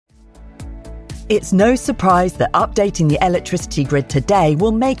It's no surprise that updating the electricity grid today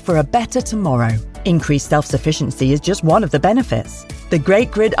will make for a better tomorrow. Increased self-sufficiency is just one of the benefits. The Great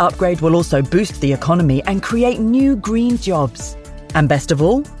Grid Upgrade will also boost the economy and create new green jobs. And best of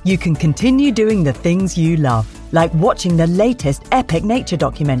all, you can continue doing the things you love, like watching the latest epic nature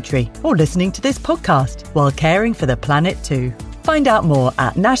documentary or listening to this podcast while caring for the planet too. Find out more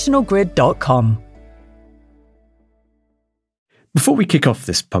at nationalgrid.com. Before we kick off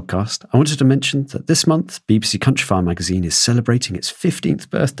this podcast, I wanted to mention that this month, BBC Countryfile magazine is celebrating its 15th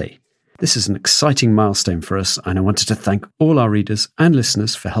birthday. This is an exciting milestone for us, and I wanted to thank all our readers and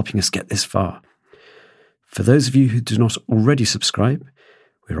listeners for helping us get this far. For those of you who do not already subscribe,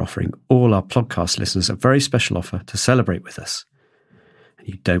 we're offering all our podcast listeners a very special offer to celebrate with us, and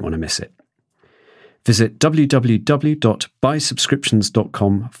you don't want to miss it. Visit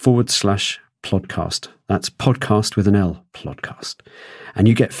www.buysubscriptions.com/plodcast. That's podcast with an L, plodcast. And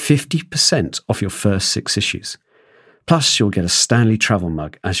you get 50% off your first 6 issues. Plus, you'll get a Stanley travel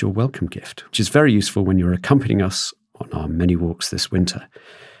mug as your welcome gift, which is very useful when you're accompanying us on our many walks this winter.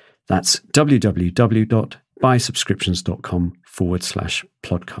 That's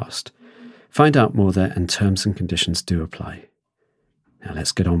www.buysubscriptions.com/plodcast. Find out more there, and terms and conditions do apply. Now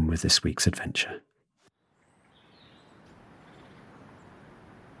let's get on with this week's adventure.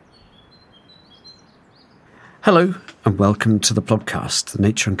 Hello and welcome to the Plodcast, the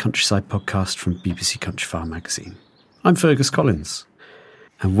nature and countryside podcast from BBC Countryfile magazine. I'm Fergus Collins,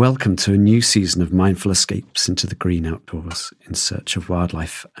 and welcome to a new season of mindful escapes into the green outdoors in search of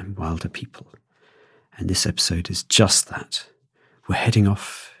wildlife and wilder people. And this episode is just that. We're heading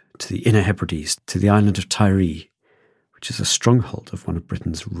off to the Inner Hebrides, to the island of Tiree, which is a stronghold of one of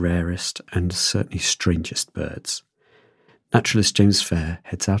Britain's rarest and certainly strangest birds. Naturalist James Fair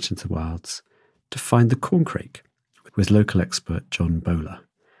heads out into the wilds to find the corncrake with local expert John Bowler.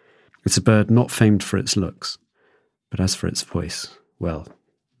 It's a bird not famed for its looks, but as for its voice, well,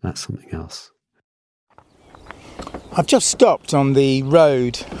 that's something else. I've just stopped on the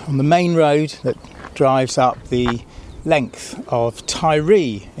road, on the main road that drives up the length of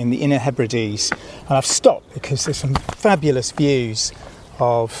Tiree in the Inner Hebrides. And I've stopped because there's some fabulous views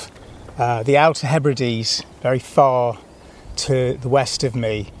of the Outer Hebrides very far to the west of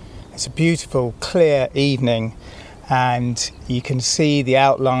me. It's a beautiful, clear evening, and you can see the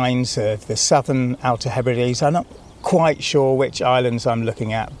outlines of the southern Outer Hebrides. I'm not quite sure which islands I'm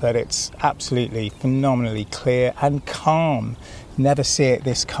looking at, but it's absolutely phenomenally clear and calm. Never see it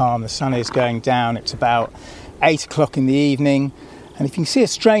this calm. The sun is going down. It's about 8 o'clock in the evening, and if you can see a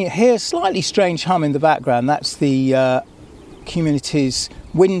slightly strange hum in the background, that's the community's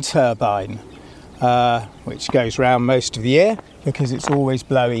wind turbine, which goes round most of the year, because it's always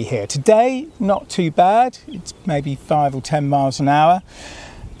blowy here. Today, not too bad. It's maybe 5 or 10 miles an hour.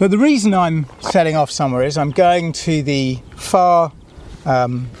 But the reason I'm setting off somewhere is I'm going to the far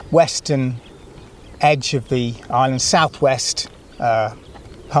western edge of the island, southwest part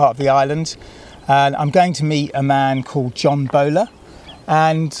of the island. And I'm going to meet a man called John Bowler.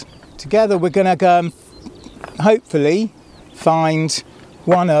 And together we're going to go and hopefully find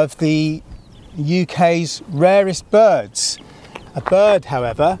one of the UK's rarest birds. A bird,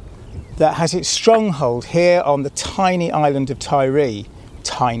 however, that has its stronghold here on the tiny island of Tiree.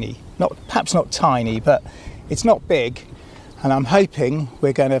 Tiny, perhaps not tiny, but it's not big. And I'm hoping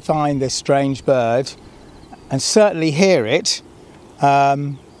we're going to find this strange bird and certainly hear it,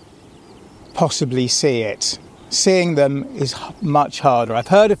 possibly see it. Seeing them is much harder. I've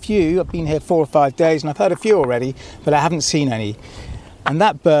heard a few. I've been here 4 or 5 days and I've heard a few already, but I haven't seen any. And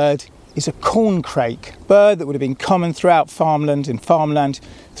that bird is a corncrake, bird that would have been common throughout farmland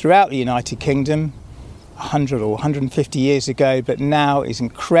throughout the United Kingdom 100 or 150 years ago, but now is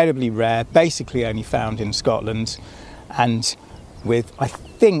incredibly rare, basically only found in Scotland, and with, I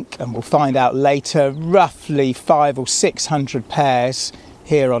think, and we'll find out later, roughly 500 or 600 pairs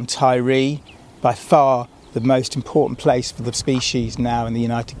here on Tiree, by far the most important place for the species now in the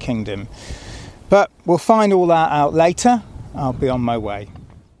United Kingdom. But we'll find all that out later. I'll be on my way.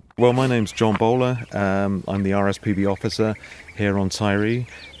 Well, my name's John Bowler. I'm the RSPB officer here on Tiree.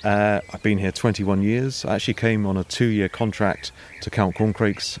 I've been here 21 years. I actually came on a 2-year contract to count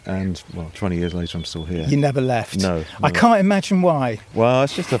corncrakes, and, 20 years later I'm still here. You never left? No. I can't imagine why. Well,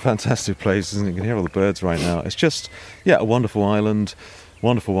 it's just a fantastic place, isn't it? You can hear all the birds right now. It's just, a wonderful island,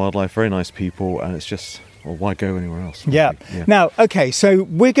 wonderful wildlife, very nice people, and it's just, why go anywhere else? Yeah. Now, okay, so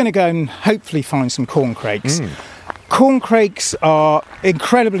we're going to go and hopefully find some corncrakes. Corncrakes are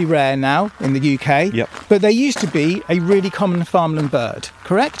incredibly rare now in the UK, Yep. but they used to be a really common farmland bird,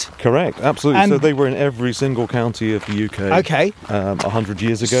 correct? Correct, absolutely. And- So they were in every single county of the UK. Okay. 100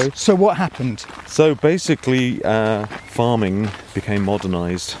 years ago. So what happened? So basically, farming became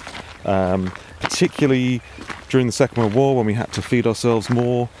modernised, particularly during the Second World War when we had to feed ourselves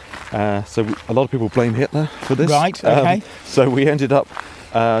more. So a lot of people blame Hitler for this. Right, okay. So we ended up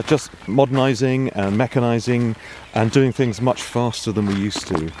just modernising and mechanising and doing things much faster than we used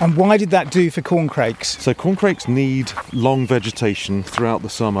to. And why did that do for corncrakes? So corncrakes need long vegetation throughout the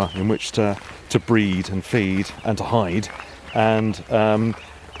summer in which to breed and feed and to hide. And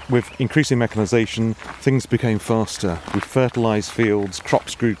with increasing mechanisation, things became faster. We fertilised fields,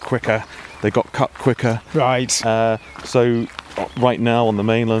 crops grew quicker, they got cut quicker. Right. So right now on the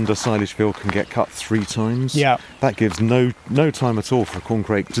mainland, a silage field can get cut 3 times. Yeah. That gives no time at all for a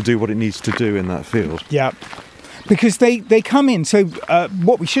corncrake to do what it needs to do in that field. Yeah. Because they come in, so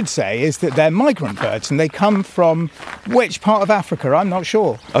what we should say is that they're migrant birds and they come from which part of Africa? I'm not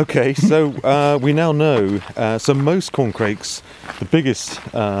sure. Okay, so we now know, so most corncrakes, the biggest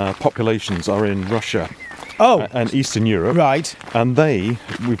populations are in Russia Oh, and Eastern Europe. right, And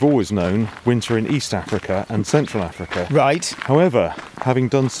we've always known, winter in East Africa and Central Africa. right. However, having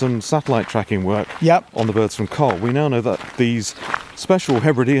done some satellite tracking work Yep. on the birds from Col, we now know that these special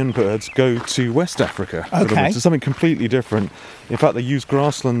Hebridean birds go to West Africa for the Okay. winter, something completely different. In fact, they use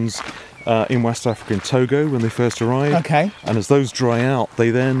grasslands in West Africa in Togo when they first arrive. Okay. And as those dry out, they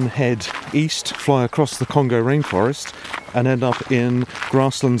then head east, fly across the Congo rainforest, and end up in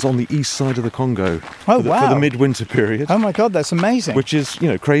grasslands on the east side of the Congo Oh, for the wow. midwinter period. Oh my God, that's amazing. Which is,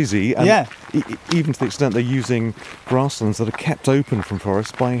 crazy. And Yeah. even to the extent they're using grasslands that are kept open from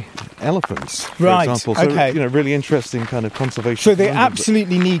forests by elephants, for Right, example. So, okay. Really interesting kind of conservation. So they phenomenon, but-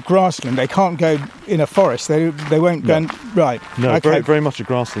 absolutely need grassland. They can't go in a forest. They won't go. Right. No, Okay. very much a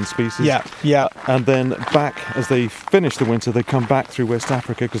grassland species. Yeah. Yeah. And then back, as they finish the winter, they come back through West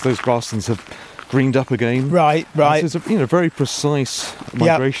Africa because those grasslands have greened up again. Right. Right. So it's a very precise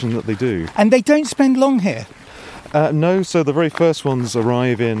migration that they do. And they don't spend long here. No, so the very first ones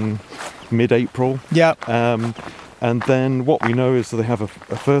arrive in mid-April. Yeah. And then what we know is that they have a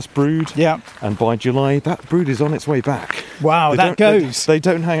first brood. Yeah. And by July, that brood is on its way back. Wow, They that don't- goes. They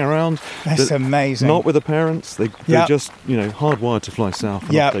don't hang around. That's They're amazing. Not with the parents. They're Yeah. just, hardwired to fly south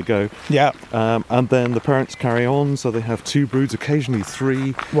and Yeah. off they go. Yeah. And then the parents carry on, so they have 2 broods, occasionally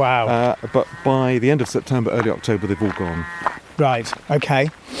 3. Wow. But by the end of September, early October, they've all gone. Right.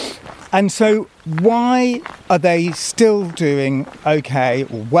 Okay. And so, why are they still doing okay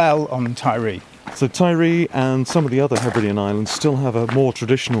or well on Tiree? So Tiree and some of the other Hebridean islands still have a more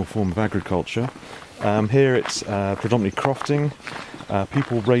traditional form of agriculture. Here it's predominantly crofting,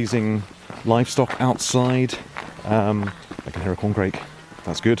 people raising livestock outside. I can hear a corncrake.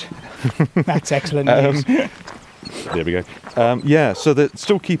 That's good. That's excellent news. There we go. So they're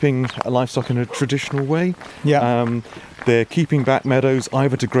still keeping livestock in a traditional way. Yeah. They're keeping back meadows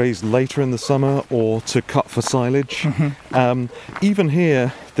either to graze later in the summer or to cut for silage. Mm-hmm. Even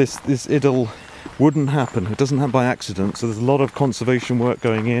here, this idyll wouldn't happen. It doesn't happen by accident. So there's a lot of conservation work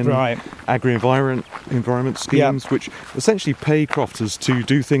going in. Right. Environment schemes, which essentially pay crofters to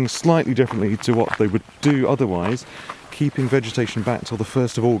do things slightly differently to what they would do otherwise. Keeping vegetation back till the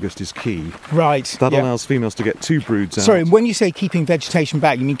 1st of August is key. Right. That yeah. allows females to get 2 broods out. Sorry, when you say keeping vegetation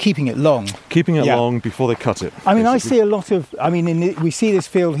back, you mean keeping it long? Keeping it Yeah. long before they cut it. I mean, I basically. see a lot of. I mean, we see this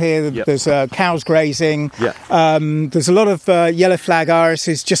field here. Yep. There's cows grazing. Yeah. There's a lot of yellow flag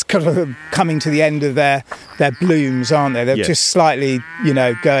irises just kind of coming to the end of their blooms, aren't they? They're Yes. just slightly,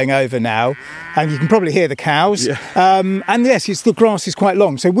 going over now, and you can probably hear the cows. Yeah. And yes, the grass is quite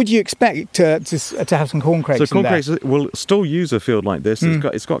long. So would you expect to have some corncrakes? So in there? corncrakes will still use a field like this.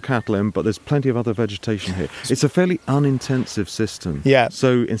 It's got cattle in, but there's plenty of other vegetation here. It's a fairly unintensive system. Yeah.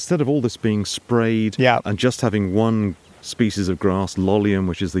 So instead of all this being sprayed Yeah. and just having one species of grass, lolium,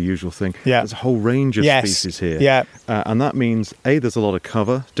 which is the usual thing, Yeah. there's a whole range of Yes. species here. Yeah. And that means there's a lot of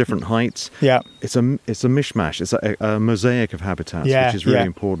cover, different heights. Yeah. It's a mishmash. It's a mosaic of habitats, Yeah, which is really yeah.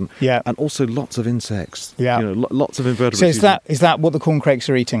 important. Yeah. And also lots of insects. Yeah. Lots of invertebrates. So is that what the corncrakes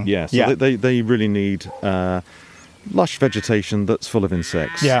are eating? Yeah, so Yeah. They really need lush vegetation that's full of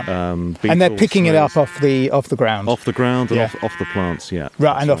insects. Yeah. Beetles, And they're picking it up snails. off the ground. Off the ground and Yeah. off the plants, yeah.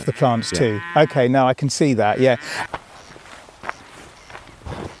 Right, That's and off the plants Yeah. too. Okay, no, I can see that. Yeah.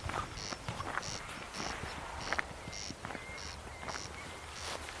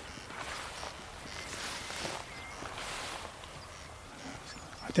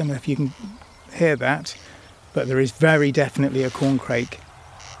 I don't know if you can hear that, but there is very definitely a corncrake.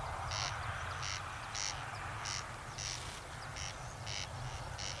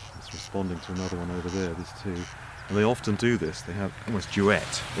 responding to another one over there. There's two. And they often do this. They have almost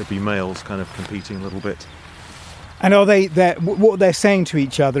duet. It'd be males kind of competing a little bit. And are what they're saying to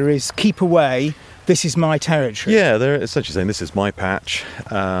each other is, keep away, this is my territory? Yeah, they're essentially saying, this is my patch,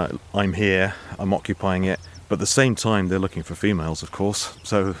 I'm here, I'm occupying it. But at the same time, they're looking for females, of course.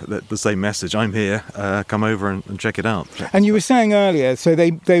 So the same message, I'm here, come over and check it out. And you were saying earlier, so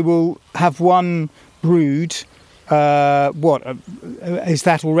they will have one brood. Is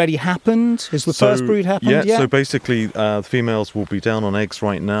that already happened? Has the first brood happened yet? Yeah, so basically the females will be down on eggs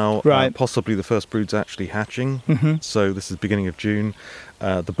right now. Right. Possibly the first brood's actually hatching. Mm-hmm. So this is beginning of June.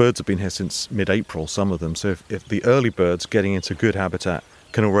 The birds have been here since mid-April, some of them. So if the early birds getting into good habitat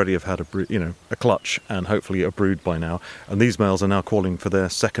can already have had a clutch and hopefully a brood by now. And these males are now calling for their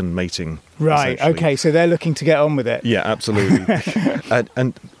second mating. Right, okay, so they're looking to get on with it. Yeah, absolutely.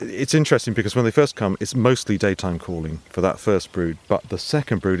 and it's interesting because when they first come, it's mostly daytime calling for that first brood. But the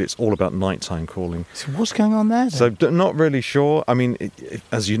second brood, it's all about nighttime calling. So what's going on there then? So not really sure. I mean,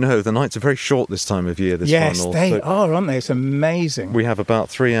 as you know, the nights are very short this time of year. Yes, they are, aren't they? It's amazing. We have about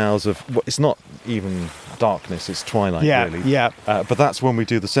 3 hours of, it's not even darkness, it's twilight really. Yeah. But that's when we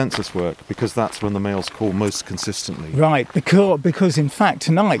do the census work, because that's when the males call most consistently. Right, because in fact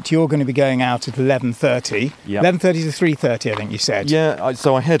tonight you're going to be going out at 11:30. Yep. 11:30 to 3:30, I think you said. Yeah,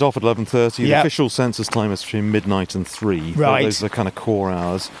 so I head off at 11:30. The Yep. official census time is between midnight and 3. Right. Those are the kind of core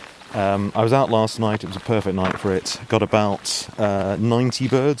hours. I was out last night, it was a perfect night for it. Got about 90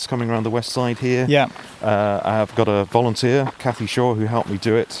 birds coming around the west side here. Yeah. I have got a volunteer, Kathy Shaw, who helped me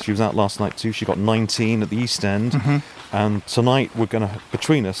do it. She was out last night too. She got 19 at the east end. Mm-hmm. And tonight we're going to,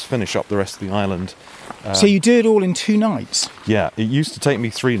 between us, finish up the rest of the island. So you do it all in 2 nights? Yeah, it used to take me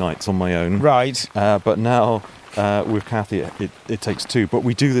 3 nights on my own. Right. But now with Kathy it takes 2. But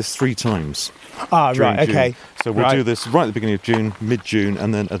we do this 3 times. Ah, right, June. okay. So we'll do this right at the beginning of June, mid-June,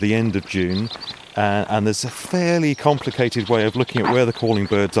 and then at the end of June. And there's a fairly complicated way of looking at where the calling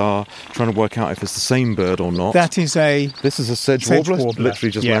birds are, trying to work out if it's the same bird or not. This is a sedge warbler.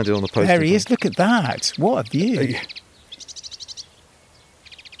 Literally just landed on the post. There he is, look at that. What a view.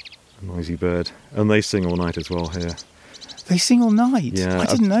 Noisy bird. And they sing all night as well here. They sing all night? Yeah. I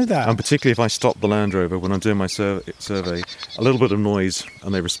didn't know that. And particularly if I stop the Land Rover when I'm doing my survey, a little bit of noise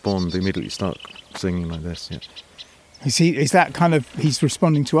and they respond, they immediately start singing like this. Yeah. Is that kind of, he's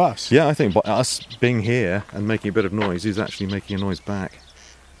responding to us? Yeah, I think by us being here and making a bit of noise, he's actually making a noise back.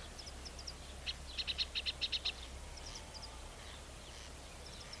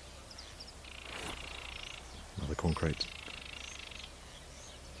 Another corncrake.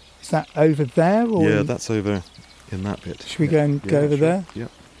 Is that over there? Or yeah, that's over in that bit. Should we go over there? Yeah.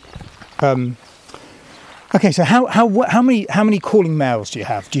 Okay, so how many calling males do you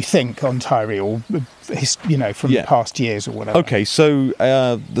have? Do you think on Tiree, or from past years or whatever? Okay, so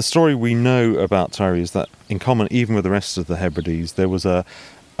the story we know about Tiree is that in common, even with the rest of the Hebrides, there was a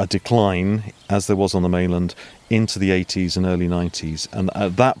decline, as there was on the mainland, into the 80s and early 90s. And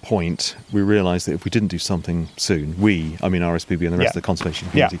at that point, we realised that if we didn't do something soon, RSPB and the rest of the conservation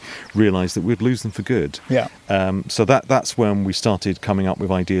community, realised that we'd lose them for good. Yeah. So that's when we started coming up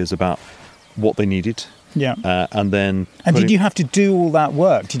with ideas about what they needed. Yeah. And then... And did you have to do all that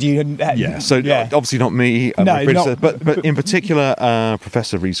work? Did you... obviously not me, but in particular,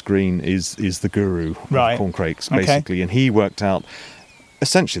 Professor Rhys Green is the guru of corncrakes, basically, and he worked out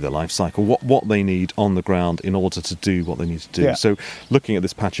essentially the life cycle, what they need on the ground in order to do what they need to do. Yeah. So looking at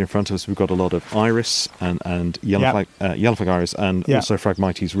this patch in front of us, we've got a lot of iris and yellow flag iris, and also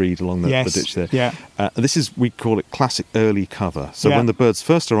Phragmites reed along the ditch there. Yeah. We call it classic early cover. So when the birds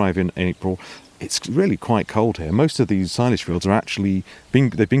first arrive in April, it's really quite cold here. Most of these silage fields are actually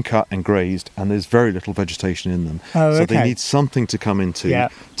they've been cut and grazed, and there's very little vegetation in them. So they need something to come into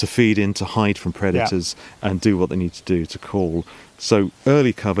to feed in, to hide from predators, and do what they need to do to call. So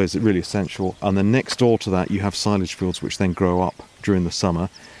early cover is really essential, and then next door to that you have silage fields which then grow up during the summer,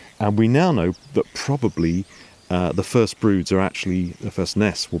 and we now know that probably the first broods are actually, the first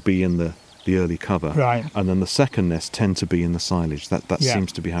nests will be in the early cover, right, and then the second nests tend to be in the silage. That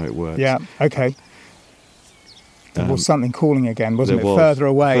seems to be how it works. Yeah, okay. There was something calling again, wasn't it? Further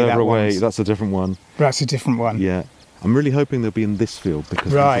away. That's a different one. That's a different one. Yeah, I'm really hoping they'll be in this field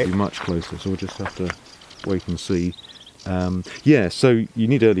because they'll be much closer. So we'll just have to wait and see. So you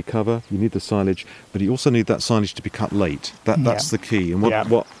need early cover, you need the silage, but you also need that silage to be cut late. That's the key. And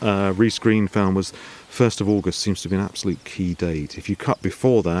what Rhys Green found was 1st of August seems to be an absolute key date. If you cut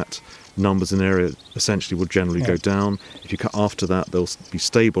before that, numbers in area essentially will generally go down. If you cut after that, they'll be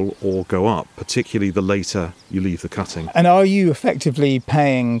stable or go up, particularly the later you leave the cutting. And are you effectively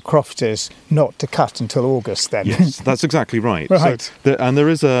paying crofters not to cut until August then? Yes, that's exactly right. Right. So and there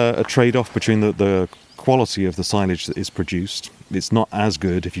is a trade-off between the quality of the silage that is produced. It's not as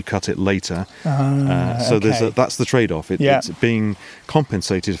good if you cut it later. So that's the trade-off. It's being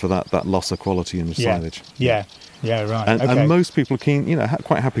compensated for that loss of quality in the silage. Yeah, right. And most people are keen,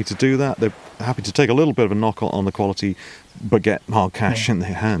 quite happy to do that. They're happy to take a little bit of a knock on the quality, but get hard cash in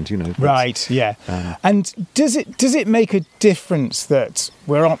their hand. Right. Yeah. And does it make a difference that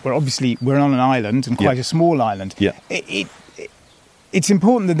we're on an island and quite a small island? Yeah. It's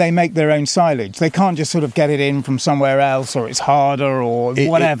important that they make their own silage. They can't just sort of get it in from somewhere else, or it's harder, or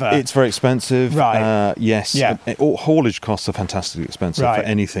whatever. It's very expensive. Right. Yes. Yeah. Haulage costs are fantastically expensive for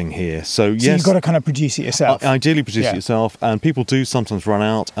anything here. So yes, you've got to kind of produce it yourself. Ideally produce it yourself. And people do sometimes run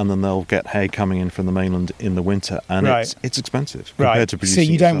out, and then they'll get hay coming in from the mainland in the winter. And it's expensive compared to producing it.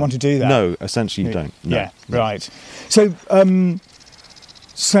 So you don't want to do that? No, essentially you don't. No, no. Right. So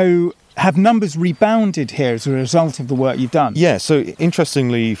have numbers rebounded here as a result of the work you've done? Yeah, so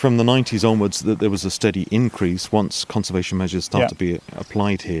interestingly, from the 90s onwards, there was a steady increase once conservation measures started to be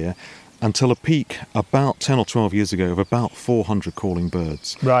applied here, until a peak about 10 or 12 years ago of about 400 calling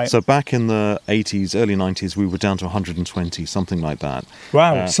birds. Right. So back in the 80s, early 90s, we were down to 120, something like that.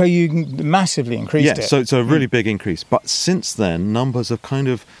 Wow, so you massively increased it. Yeah, so it's a really big increase. But since then, numbers have kind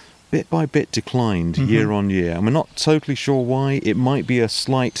of bit by bit declined year on year, and we're not totally sure why. It might be a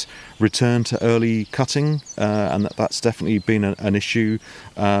slight return to early cutting, and that's definitely been an issue.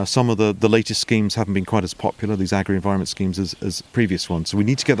 Some of the latest schemes haven't been quite as popular, these agri-environment schemes, as previous ones. So we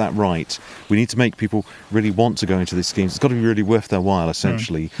need to get that right. We need to make people really want to go into these schemes. It's got to be really worth their while,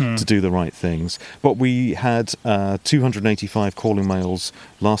 essentially, to do the right things. But we had 285 calling males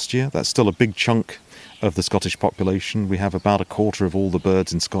last year. That's still a big chunk of the Scottish population. We have about a quarter of all the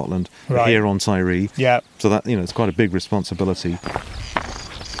birds in Scotland here on Tiree. Yeah. So that, it's quite a big responsibility.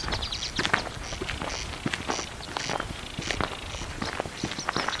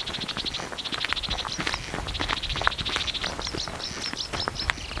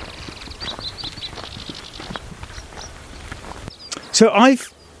 So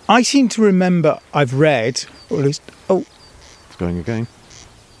I seem to remember I've read, or at least, It's going again.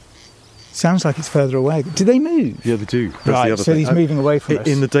 Sounds like it's further away. Do they move? Yeah, they do. That's right, the other so thing. he's moving away from us.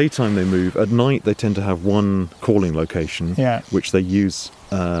 In the daytime they move. At night they tend to have one calling location, which they use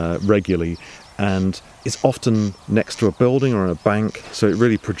regularly, and it's often next to a building or a bank, so it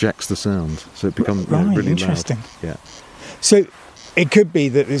really projects the sound. So it becomes really interesting. Loud. Yeah. So it could be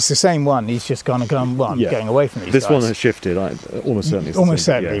that it's the same one. He's just going getting away from these This guys. one has shifted. Almost certainly. It's Almost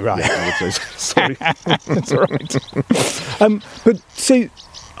the same. certainly, right. Yeah, I would say so. Sorry. That's all right. But so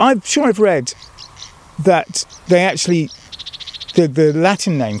I'm sure I've read that they actually, the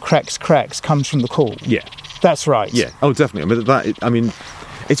Latin name crex comes from the call. Yeah. That's right. Yeah. Oh, definitely. I mean,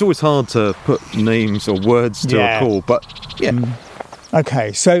 it's always hard to put names or words to a call, but yeah.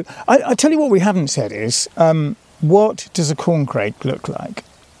 Okay. So I tell you what we haven't said is, what does a corncrake look like?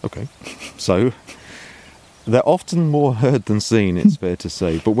 Okay. So they're often more heard than seen, it's fair to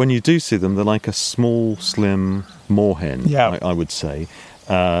say. But when you do see them, they're like a small, slim moorhen, I would say.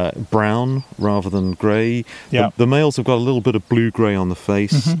 Brown rather than grey. Yeah. The males have got a little bit of blue-grey on the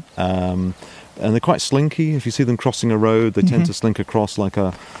face. And they're quite slinky. If you see them crossing a road, they tend to slink across like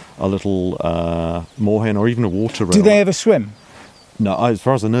a little moorhen or even a water rail. Do they ever swim? No, as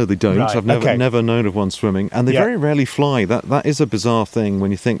far as I know, they don't. Right, I've never known of one swimming, and they very rarely fly. That is a bizarre thing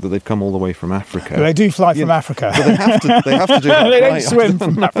when you think that they've come all the way from Africa. Well, they do fly from Africa. But they have to do that. They don't swim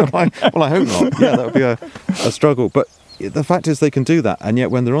from Africa. Well, I hope not. Yeah, that would be a struggle. But the fact is, they can do that, and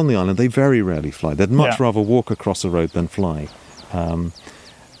yet when they're on the island, they very rarely fly. They'd much rather walk across a road than fly.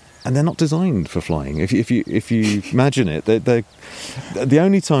 And they're not designed for flying. If you imagine it, they're the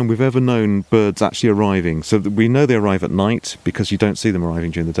only time we've ever known birds actually arriving. So we know they arrive at night because you don't see them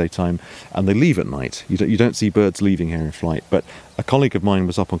arriving during the daytime, and they leave at night. You don't see birds leaving here in flight. But a colleague of mine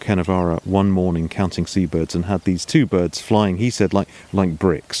was up on Kenavara one morning counting seabirds and had these two birds flying. He said like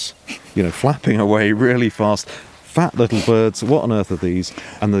bricks, flapping away really fast. Fat little birds, what on earth are these?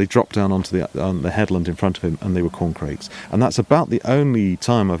 And they dropped down onto the headland in front of him, and they were corncrakes. And that's about the only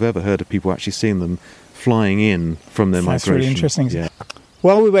time I've ever heard of people actually seeing them flying in from their migration. That's really interesting. Yeah.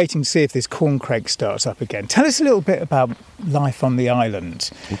 While we're waiting to see if this corncrake starts up again, tell us a little bit about life on the island.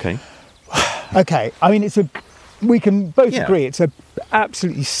 Okay. I mean, we can both agree it's a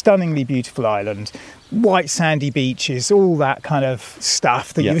absolutely stunningly beautiful island. white sandy beaches, all that kind of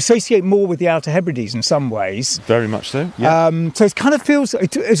stuff that Yeah. you associate more with the Outer Hebrides in some ways. Very much so. Yeah. So it kind of feels,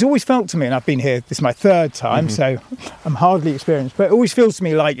 it's always felt to me, and I've been here, this is my third time, so I'm hardly experienced, but it always feels to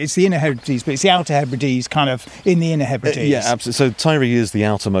me like it's the Inner Hebrides, but it's the Outer Hebrides kind of in the Inner Hebrides. Yeah, absolutely. So Tiree is the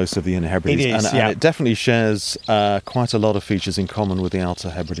outermost of the Inner Hebrides, It is, and yeah. it definitely shares quite a lot of features in common with the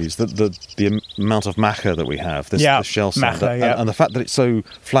Outer Hebrides. The amount of maca that we have, this shell sand, maca, and the fact that it's so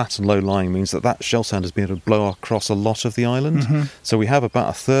flat and low-lying means that shell sand has been able to blow across a lot of the island. So we have about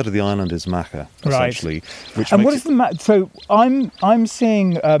a third of the island is maca, essentially. Which And makes what is the so I'm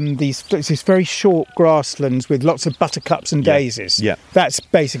seeing these very short grasslands with lots of buttercups and daisies. Yeah. That's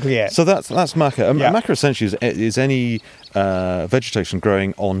basically it. So that's maca. Yeah. Maca essentially is any vegetation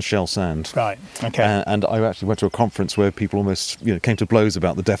growing on shell sand. Right. Okay. And I actually went to a conference where people almost came to blows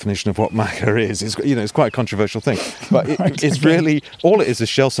about the definition of what maca is. It's quite a controversial thing, but it's really all it is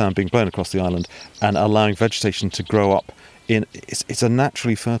shell sand being blown across the island and allowing vegetation to grow up. It's a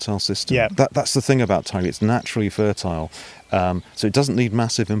naturally fertile system. Yeah. That's the thing about Tiree. It's naturally fertile. So it doesn't need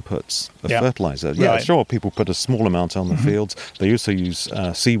massive inputs of fertiliser. Yeah, Right. sure, people put a small amount on the fields. They also use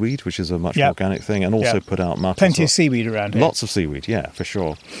seaweed, which is a much more organic thing, and also put out muck. Plenty of seaweed around here. Lots of seaweed, yeah, for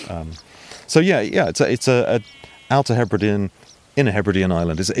sure. It's a Outer Hebridean, Inner Hebridean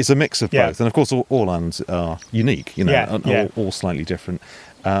island. It's a mix of both, and of course all islands are unique, all slightly different.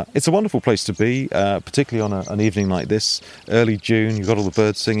 It's a wonderful place to be, particularly on an evening like this, early June. You've got all the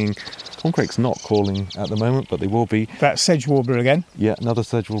birds singing. Corncrake's not calling at the moment, but they will be. That sedge warbler again. Yeah, another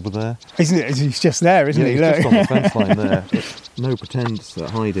sedge warbler there. Isn't it? He's just there, isn't he? He's Look. just on the fence line there. No pretence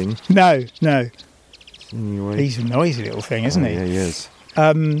at hiding. No. Singing away. He's a noisy little thing, isn't he? Yeah, he is.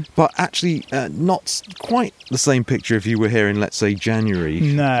 But actually, not quite the same picture if you were here in, let's say, January.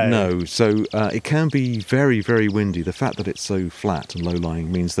 No. So it can be very, very windy. The fact that it's so flat and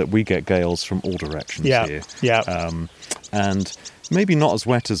low-lying means that we get gales from all directions here. Yeah. And maybe not as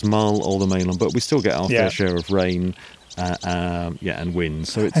wet as Mull or the mainland, but we still get our fair share of rain and wind.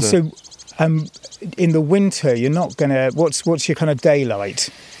 So it's in the winter, you're not going to... What's your kind of daylight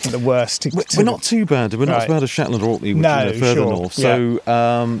at the worst? We're not too bad. We're not as bad as Shetland or Orkney, which is further north. So,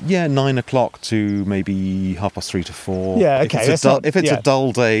 9 o'clock to maybe 3:30 to 4. Yeah, okay. If it's a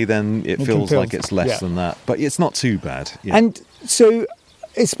dull day, then it feels like it's less than that. But it's not too bad. Yeah. And so...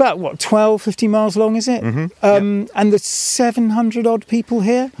 It's about, 12, 15 miles long, is it? And there's 700 odd people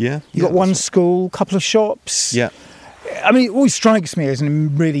here? Yeah. You've got one school, couple of shops. Yeah. I mean, it always strikes me as a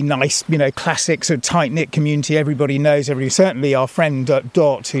really nice, classic sort of tight-knit community. Everybody knows everybody. Certainly our friend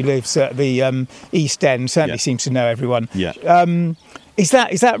Dot, who lives at the East End, certainly seems to know everyone. Yeah. Is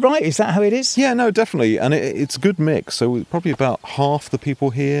that right? Is that how it is? Yeah, no, definitely. And it's a good mix. So probably about half the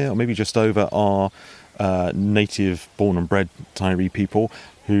people here, or maybe just over, are native born and bred Tiree people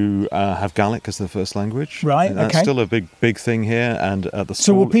who have Gaelic as their first language. Right, and that's still a big thing here. And at the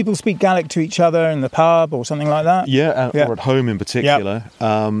So will people speak Gaelic to each other in the pub or something like that? Yeah, or at home in particular.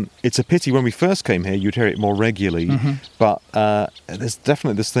 It's a pity when we first came here, you'd hear it more regularly. But there's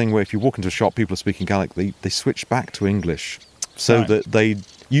definitely this thing where if you walk into a shop, people are speaking Gaelic, they switch back to English so that they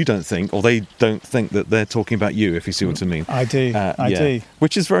don't think that they're talking about you, if you see what I mean. I do. I do.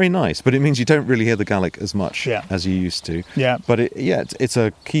 Which is very nice, but it means you don't really hear the Gaelic as much as you used to. Yeah. But it's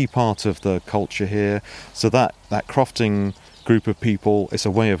a key part of the culture here. So that crofting group of people, it's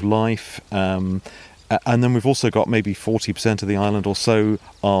a way of life. And then we've also got maybe 40% of the island or so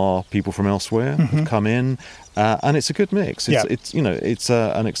are people from elsewhere who've come in, and it's a good mix. It's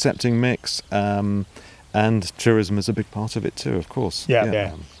an accepting mix. And tourism is a big part of it too, of course.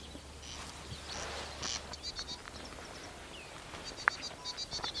 Yeah.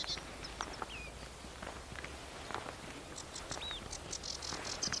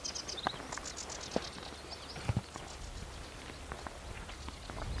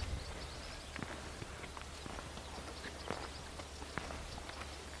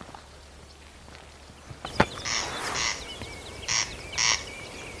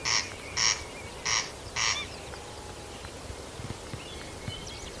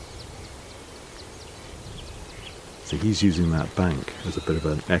 So he's using that bank as a bit of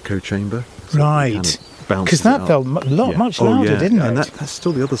an echo chamber. Right. Because that felt much louder, didn't it? And that's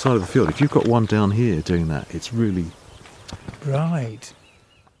still the other side of the field. If you've got one down here doing that, it's really... Right.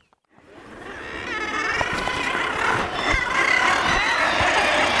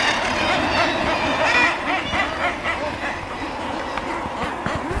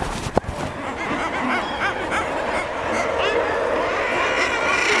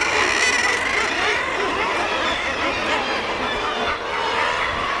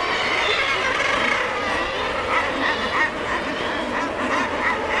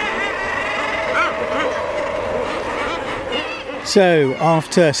 So,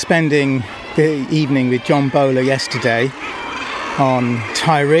 after spending the evening with John Bowler yesterday on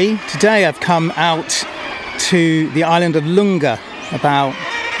Tiree, today I've come out to the island of Lunga, about,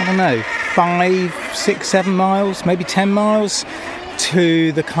 5, 6, 7 miles, maybe 10 miles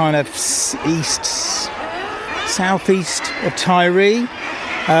to the kind of southeast of Tiree.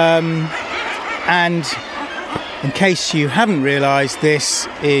 And in case you haven't realised, this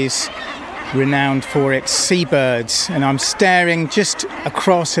is renowned for its seabirds, and I'm staring just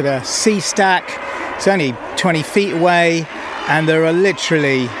across at a sea stack. It's only 20 feet away, and there are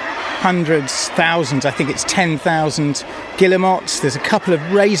literally hundreds, thousands, I think it's 10,000 guillemots. There's a couple of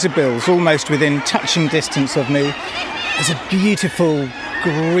razorbills almost within touching distance of me. There's a beautiful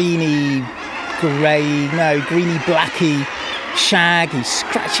greeny blacky shag. He's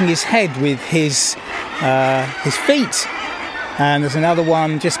scratching his head with his feet. And there's another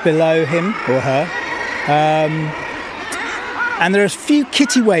one just below him or her. And there are a few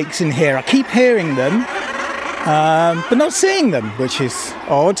kittiwakes in here. I keep hearing them, but not seeing them, which is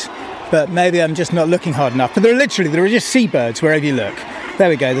odd. But maybe I'm just not looking hard enough. But there are just seabirds wherever you look. There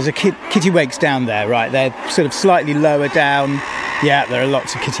we go. There's a kittiwakes down there, right? They're sort of slightly lower down. Yeah, there are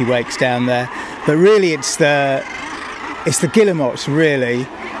lots of kittiwakes down there. But really, it's the guillemots, really,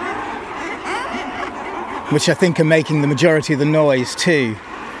 which I think are making the majority of the noise too.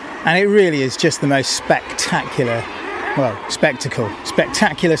 And it really is just the most spectacular spectacle.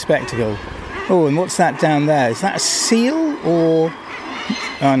 Oh, and what's that down there? Is that a seal or...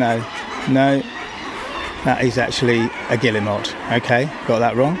 Oh, no, that is actually a guillemot. Okay, got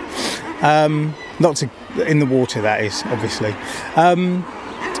that wrong. Lots of... in the water, that is, obviously.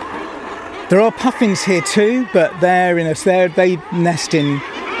 There are puffins here too, but they nest in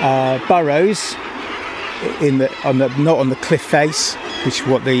burrows, not on the cliff face, which is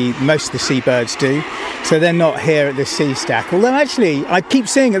what most of the seabirds do. So they're not here at the sea stack. Although actually, I keep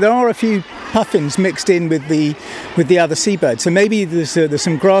seeing it. There are a few puffins mixed in with the other seabirds. So maybe there's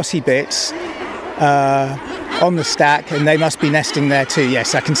some grassy bits on the stack, and they must be nesting there too.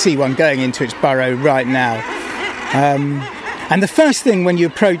 Yes, I can see one going into its burrow right now. And the first thing when you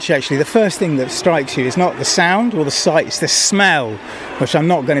approach, actually, the first thing that strikes you is not the sound or the sight, it's the smell, which I'm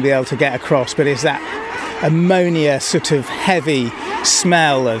not going to be able to get across, but it's that ammonia sort of heavy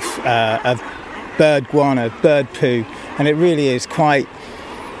smell of bird guano, bird poo, and it really is quite,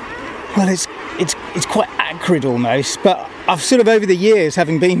 well, it's quite acrid almost. But I've sort of over the years,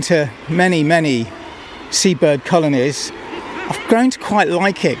 having been to many seabird colonies, I've grown to quite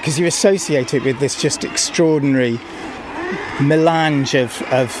like it because you associate it with this just extraordinary melange of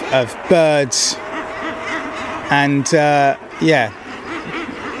birds, and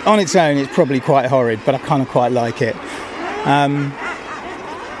on its own it's probably quite horrid, but I kind of quite like it.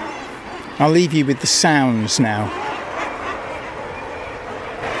 I'll leave you with the sounds now.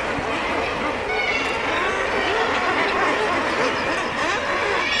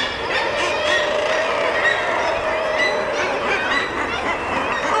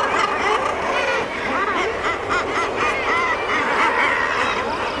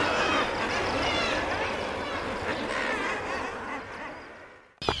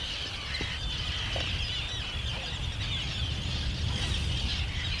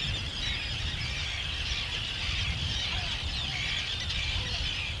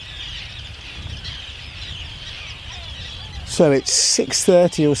 So it's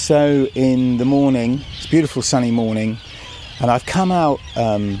 6:30 or so in the morning. It's a beautiful sunny morning, and I've come out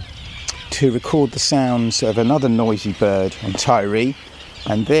to record the sounds of another noisy bird on Tiree,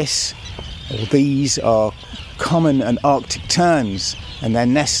 and these are common and Arctic terns, and they're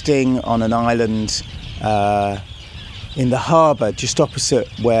nesting on an island in the harbour just opposite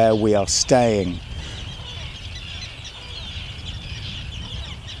where we are staying.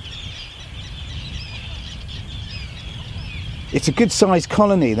 It's a good sized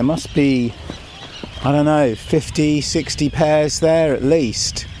colony. There must be, 50, 60 pairs there at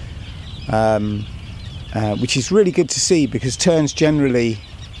least, which is really good to see because terns generally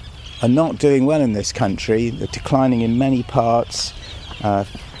are not doing well in this country. They're declining in many parts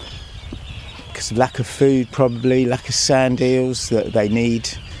because of lack of food, probably, lack of sand eels that they need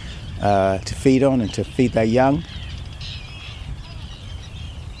to feed on and to feed their young.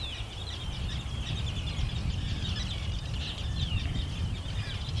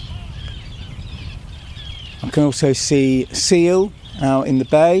 I can also see seal out in the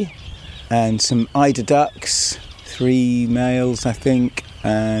bay and some eider ducks, 3 males I think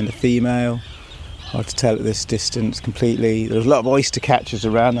and a female. Hard to tell at this distance completely. There's a lot of oyster catchers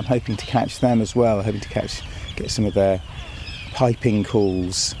around. I'm hoping to catch them as well. I'm hoping to get some of their piping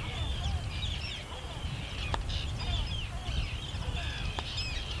calls.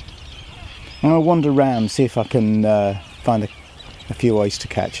 And I'll wander around, see if I can find a few oyster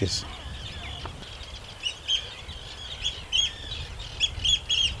catchers.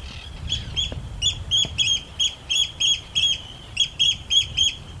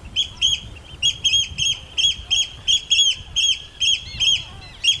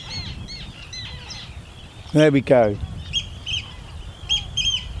 There we go.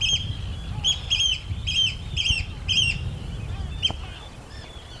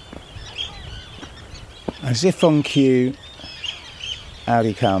 As if on cue, out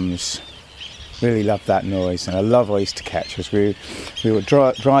he comes. Really love that noise, and I love oyster catchers. We were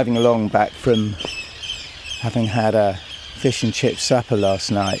driving along back from having had a fish and chip supper last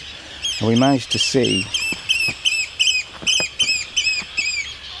night, and we managed to see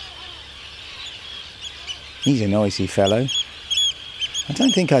he's a noisy fellow. I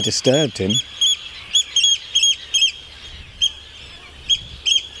don't think I disturbed him.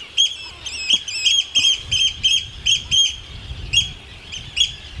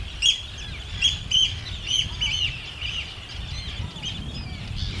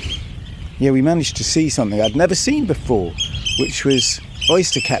 Yeah, we managed to see something I'd never seen before, which was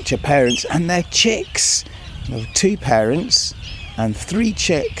oyster catcher parents and their chicks. There were 2 parents and 3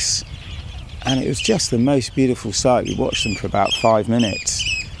 chicks, and it was just the most beautiful sight. We watched them for about 5 minutes,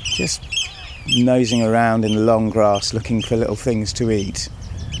 just nosing around in the long grass looking for little things to eat,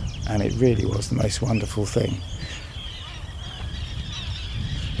 and it really was the most wonderful thing.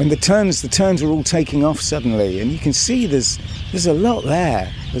 When the terns were all taking off suddenly, and you can see there's a lot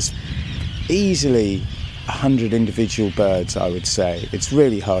there. There's easily 100 individual birds, I would say. It's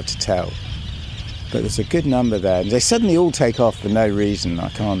really hard to tell, but there's a good number there. They suddenly all take off for no reason. I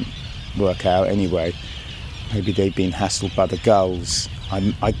can't work out anyway. Maybe they've been hassled by the gulls.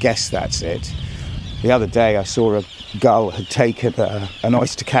 I guess that's it. The other day I saw a gull had taken an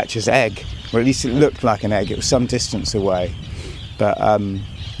oyster catcher's egg, or at least it looked like an egg. It was some distance away, but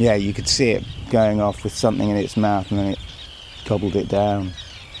yeah, you could see it going off with something in its mouth, and then it gobbled it down.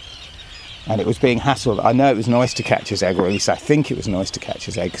 And it was being hassled. I know it was an oyster catcher's egg, or at least I think it was an oyster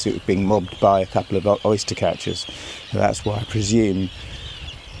catcher's egg, because it was being mobbed by a couple of oyster catchers. So that's why I presume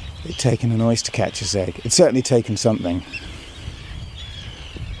it'd taken an oyster catcher's egg. It's certainly taken something.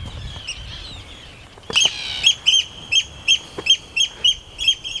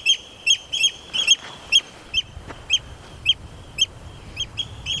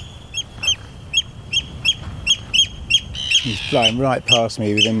 He's flying right past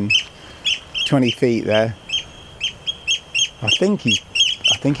me within 20 feet there. I think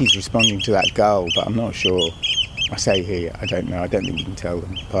he's responding to that gull, but I'm not sure. I say he, I don't know. I don't think you can tell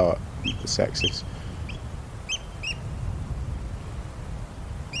them apart, the sexes.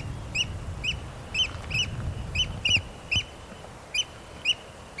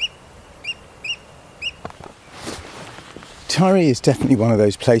 Tiree is definitely one of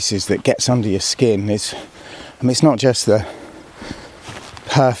those places that gets under your skin. It's not just the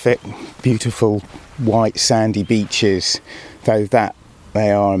perfect, beautiful, white, sandy beaches, though that they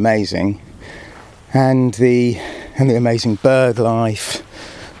are amazing, and the amazing bird life,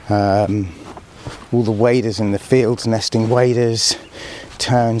 all the waders in the fields, nesting waders,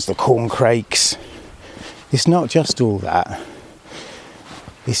 terns, the corncrakes. It's not just all that.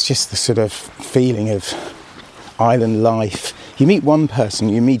 It's just the sort of feeling of island life. You meet one person,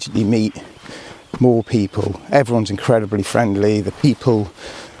 you immediately meet more people. Everyone's incredibly friendly. The people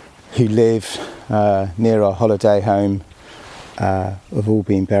who live near our holiday home have all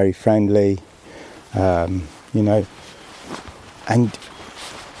been very friendly, you know, and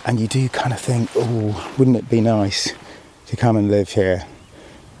you do kind of think, oh, wouldn't it be nice to come and live here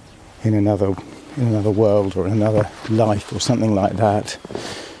in another world, or another life, or something like that.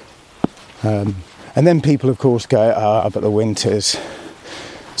 And then people, of course, go, but the winters.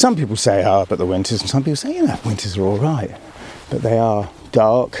 Some people say, but the winters, and some people say, winters are all right. But they are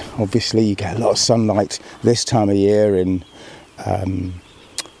dark. Obviously, you get a lot of sunlight this time of year in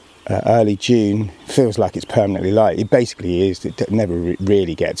early June. It feels like it's permanently light. It basically is. It never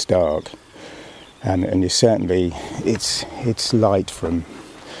really gets dark. And it's light from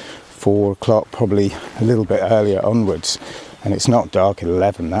 4 o'clock, probably a little bit earlier onwards. And it's not dark at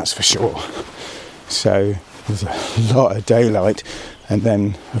 11, that's for sure. So there's a lot of daylight. And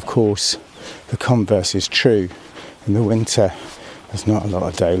then, of course, the converse is true. In the winter, there's not a lot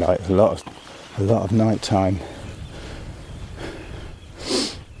of daylight, a lot of night time.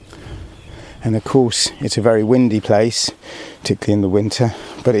 And of course, it's a very windy place, particularly in the winter.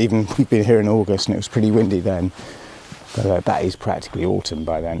 But even we've been here in August, and it was pretty windy then. But that is practically autumn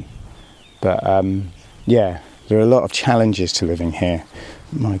by then. But yeah, There are a lot of challenges to living here.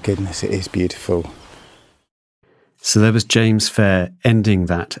 My goodness, it is beautiful. So there was James Fair ending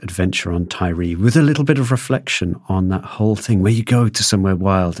that adventure on Tiree with a little bit of reflection on that whole thing where you go to somewhere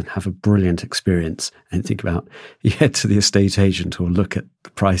wild and have a brilliant experience and think about, you head to the estate agent or look at the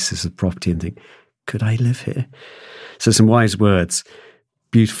prices of property and think, could I live here? So some wise words,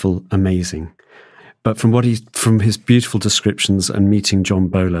 beautiful, amazing. But from his beautiful descriptions and meeting John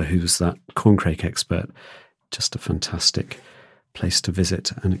Bowler, who was that corncrake expert, just a fantastic place to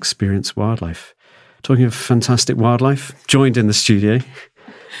visit and experience wildlife. Talking of fantastic wildlife, joined in the studio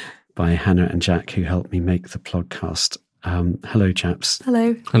by Hannah and Jack, who helped me make the podcast. Hello, chaps.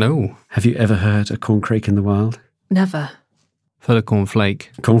 Hello. Hello. Have you ever heard a corncrake in the wild? Never. I've heard a cornflake.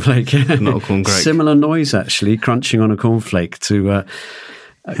 Cornflake, yeah. Not a corncrake. Similar noise, actually, crunching on a cornflake to a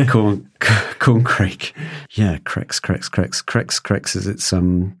corncrake. Yeah, crex. Crex is its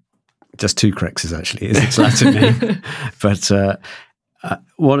just two crexes actually is its Latin name. But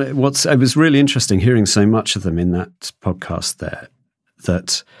it was really interesting hearing so much of them in that podcast there.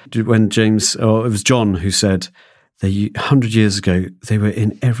 That when it was John who said 100 years ago they were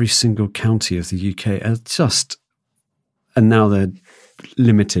in every single county of the UK, and now they're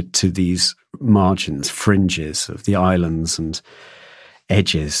limited to these margins, fringes of the islands and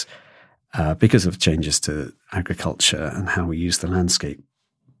edges because of changes to agriculture and how we use the landscape.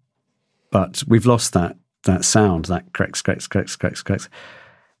 But we've lost that sound, that crex.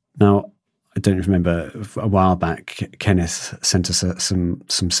 Now, I don't remember, a while back, Kenneth sent us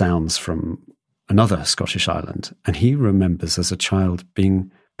some sounds from another Scottish island, and he remembers as a child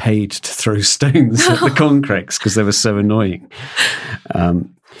being paid to throw stones at the corncrakes because they were so annoying.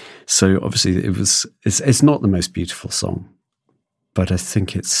 So obviously it's not the most beautiful song, but I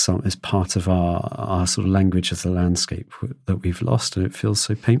think it's part of our sort of language of the landscape that we've lost, and it feels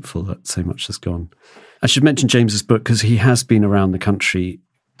so painful that so much has gone. I should mention James's book because he has been around the country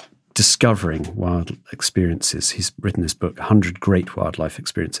discovering wild experiences. He's written this book, 100 Great Wildlife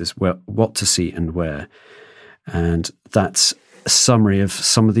Experiences, what to see and where. And that's a summary of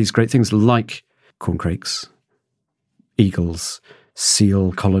some of these great things like corncrakes, eagles,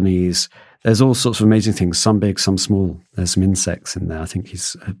 seal colonies. There's all sorts of amazing things, some big, some small. There's some insects in there. I think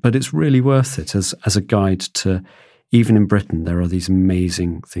but it's really worth it as a guide to, even in Britain, there are these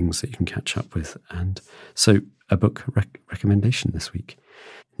amazing things that you can catch up with. And so a book recommendation this week.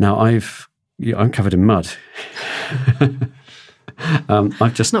 Now I'm covered in mud.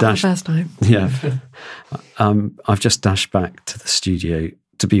 I've just Not dashed. for the first time. Yeah. I've just dashed back to the studio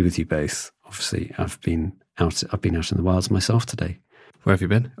to be with you both. Obviously, I've been out in the wilds myself today. Where have you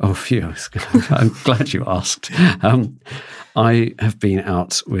been? Oh, phew. I'm glad you asked. I have been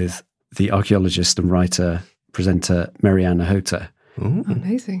out with the archaeologist and writer, presenter, Marianne Hota.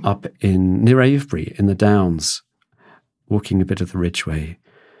 Amazing. Up near Avebury in the Downs, walking a bit of the Ridgeway,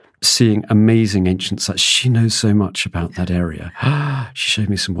 seeing amazing ancient sites. She knows so much about that area. She showed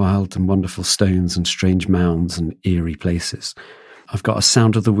me some wild and wonderful stones and strange mounds and eerie places. I've got a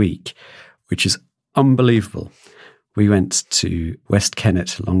sound of the week, which is unbelievable. We went to West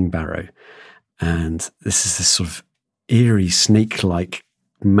Kennet, Long Barrow, and this is this sort of eerie, snake-like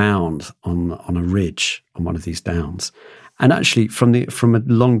mound on a ridge on one of these downs. And actually, from a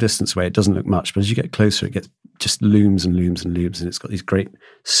long distance away, it doesn't look much, but as you get closer, it just looms and looms and looms, and it's got these great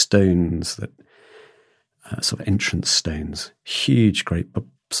stones that sort of entrance stones, huge, great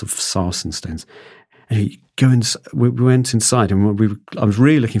sort of sarsen stones. And you go we went inside, and I was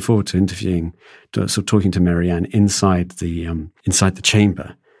really looking forward to talking to Marianne inside the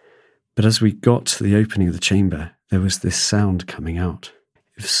chamber. But as we got to the opening of the chamber, there was this sound coming out.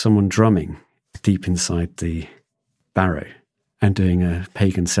 It was someone drumming deep inside the barrow and doing a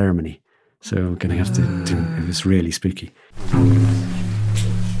pagan ceremony. So we're going to have to do it. It was really spooky. I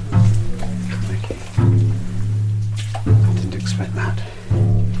didn't expect that.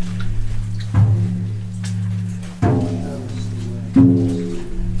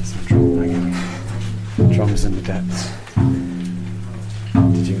 There's a drum banging. Drums in the depths.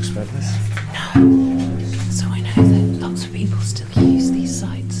 Did you expect this? No. So I know that lots of people still use these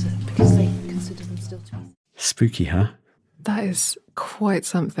sites because they consider them still to be spooky, huh? That is quite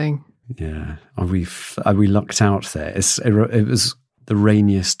something. Yeah. Are we locked out there? It was the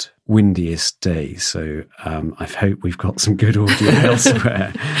rainiest, windiest day, so I hope we've got some good audio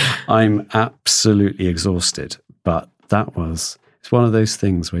elsewhere. I'm absolutely exhausted, but it's one of those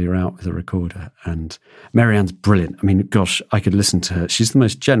things where you're out with a recorder, and Marianne's brilliant. I mean, gosh, I could listen to her. She's the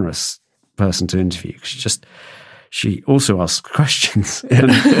most generous person to interview. She also asks questions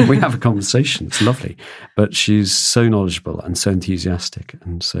and we have a conversation. It's lovely. But she's so knowledgeable and so enthusiastic.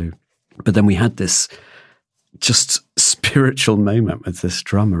 But then we had this just spiritual moment with this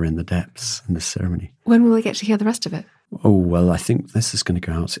drummer in the depths in this ceremony. When will we get to hear the rest of it? Oh, well, I think this is going to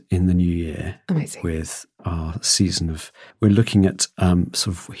go out in the new year. Amazing. With our season of, we're looking at sort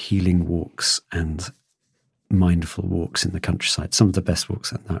of healing walks and mindful walks in the countryside. Some of the best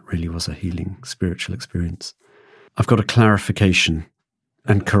walks, and that really was a healing spiritual experience. I've got a clarification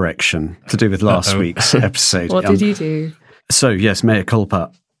and correction to do with last week's episode. What did you do? So, yes, mea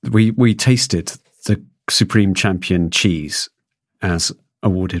culpa. We tasted the Supreme Champion cheese as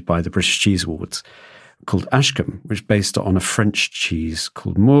awarded by the British Cheese Awards, called Ashcombe, which is based on a French cheese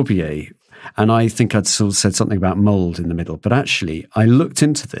called Morbier. And I think I'd sort of said something about mould in the middle, but actually I looked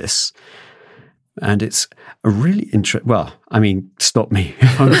into this, and it's a really interesting. Well, I mean, stop me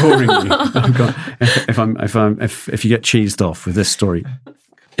if I'm boring you. If you get cheesed off with this story,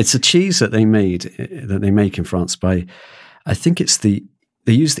 it's a cheese that they make in France by, I think they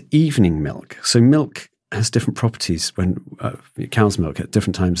use the evening milk. So milk has different properties when cow's milk at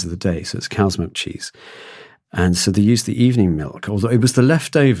different times of the day. So it's cow's milk cheese. And so they used the evening milk, although it was the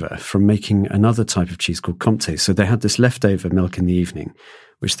leftover from making another type of cheese called Comté. So they had this leftover milk in the evening,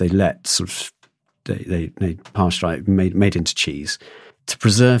 which they let sort of, they pasteurized, made into cheese. To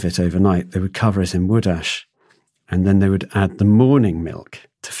preserve it overnight, they would cover it in wood ash, and then they would add the morning milk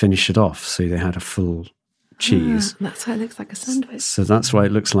to finish it off. So they had a full cheese. That's why it looks like a sandwich. So that's why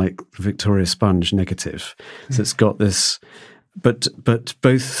it looks like Victoria Sponge negative. So it's got this, but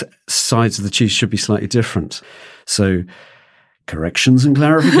both sides of the cheese should be slightly different. So corrections and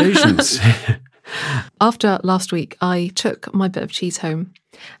clarifications. After last week, I took my bit of cheese home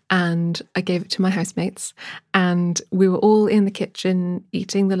and I gave it to my housemates, and we were all in the kitchen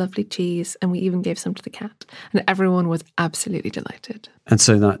eating the lovely cheese, and we even gave some to the cat, and everyone was absolutely delighted. And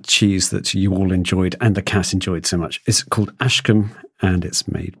so that cheese that you all enjoyed and the cat enjoyed so much is called Ashcombe, and it's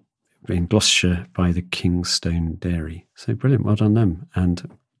made in Gloucestershire by the Kingstone Dairy. So brilliant, well done them,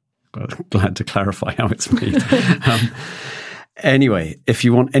 and glad to clarify how it's made. Anyway, if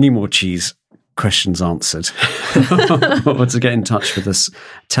you want any more cheese questions answered, or to get in touch with us,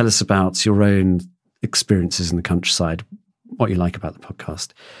 tell us about your own experiences in the countryside, what you like about the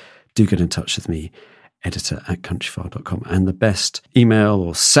podcast, do get in touch with me, editor@countryfile.com. And the best email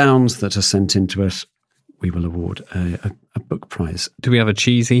or sounds that are sent in to us, we will award a book prize. Do we have a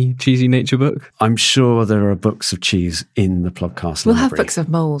cheesy nature book? I'm sure there are books of cheese in the podcast We'll library. have books of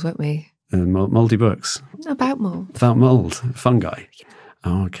mould, won't we? Mouldy books. About mould. About mould, fungi.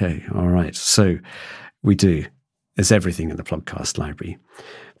 Oh, okay, all right. So we do. There's everything in the podcast library.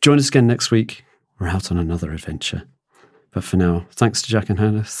 Join us again next week. We're out on another adventure. But for now, thanks to Jack and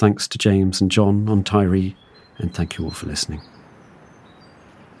Hannah, thanks to James and John on Tiree, and thank you all for listening.